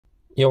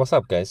Yo, what's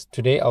up guys?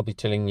 Today I'll be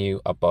telling you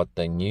about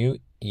the new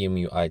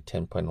IMEI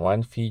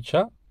 10.1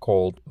 feature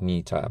called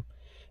Meetime.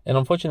 And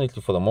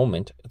unfortunately for the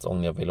moment, it's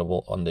only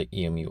available on the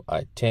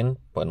IMEI 10.1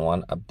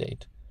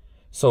 update.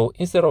 So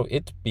instead of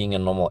it being a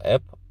normal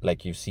app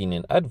like you've seen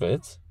in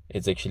adverts,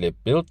 it's actually a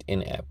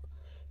built-in app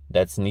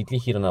that's neatly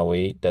hidden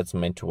away that's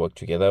meant to work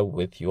together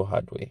with your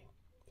hardware.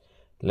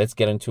 Let's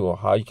get into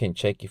how you can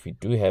check if you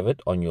do have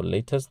it on your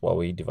latest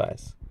Huawei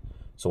device.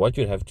 So what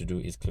you'd have to do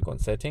is click on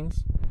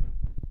settings,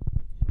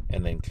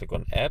 and then click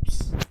on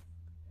apps,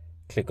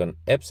 click on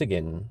apps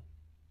again,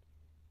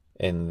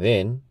 and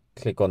then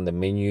click on the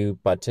menu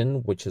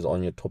button which is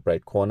on your top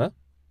right corner,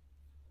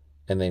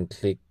 and then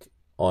click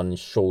on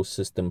show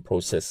system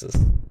processes,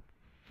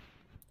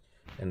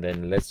 and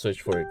then let's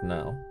search for it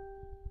now.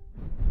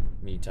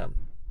 Meetime,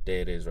 there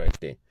it is right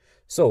there.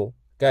 So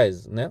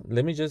guys, now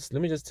let me just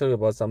tell you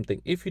about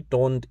something. If you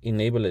don't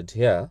enable it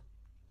here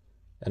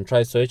and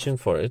try searching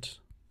for it,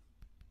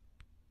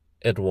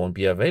 it won't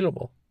be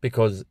available,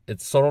 because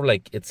it's sort of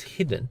like it's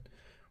hidden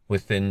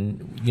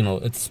within,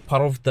 it's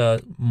part of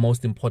the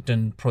most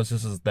important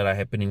processes that are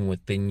happening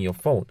within your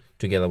phone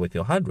together with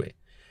your hardware.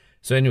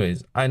 So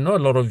anyways, I know a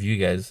lot of you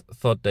guys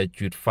thought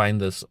that you'd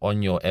find this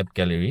on your app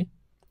gallery.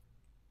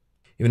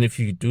 Even if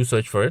you do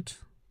search for it,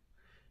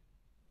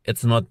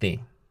 it's not there.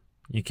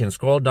 You can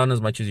scroll down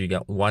as much as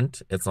you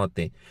want, it's not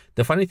there.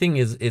 The funny thing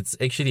is it's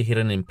actually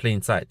hidden in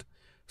plain sight.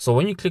 So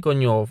when you click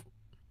on your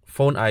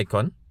phone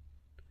icon,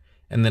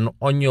 and then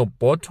on your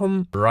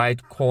bottom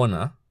right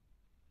corner,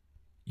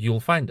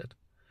 you'll find it.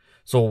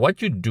 So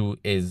what you do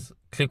is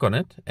click on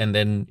it, and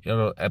then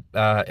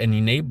an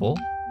enable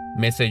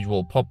message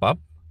will pop up.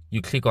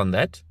 You click on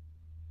that,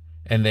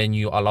 and then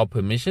you allow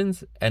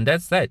permissions, and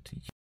that's that.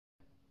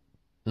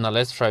 Now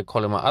let's try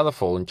calling my other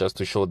phone just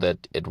to show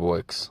that it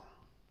works.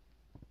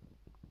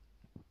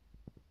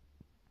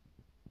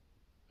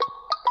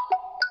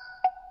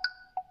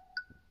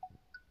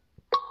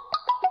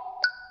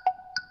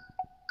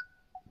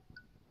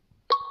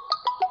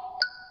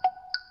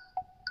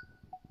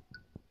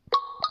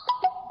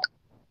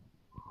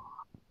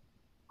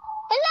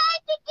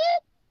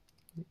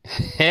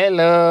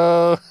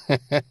 Hello.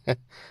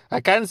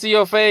 I can't see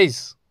your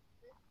face.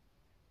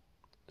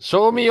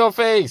 Show me your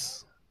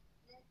face.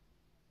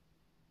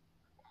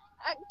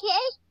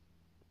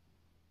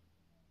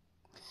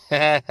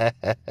 Okay.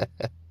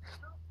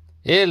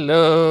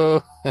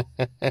 Hello.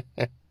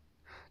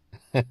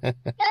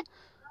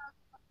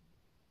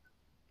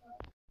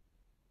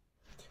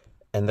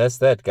 And that's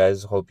that,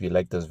 guys. Hope you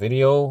liked this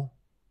video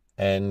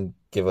and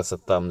give us a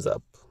thumbs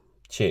up.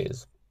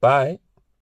 Cheers. Bye.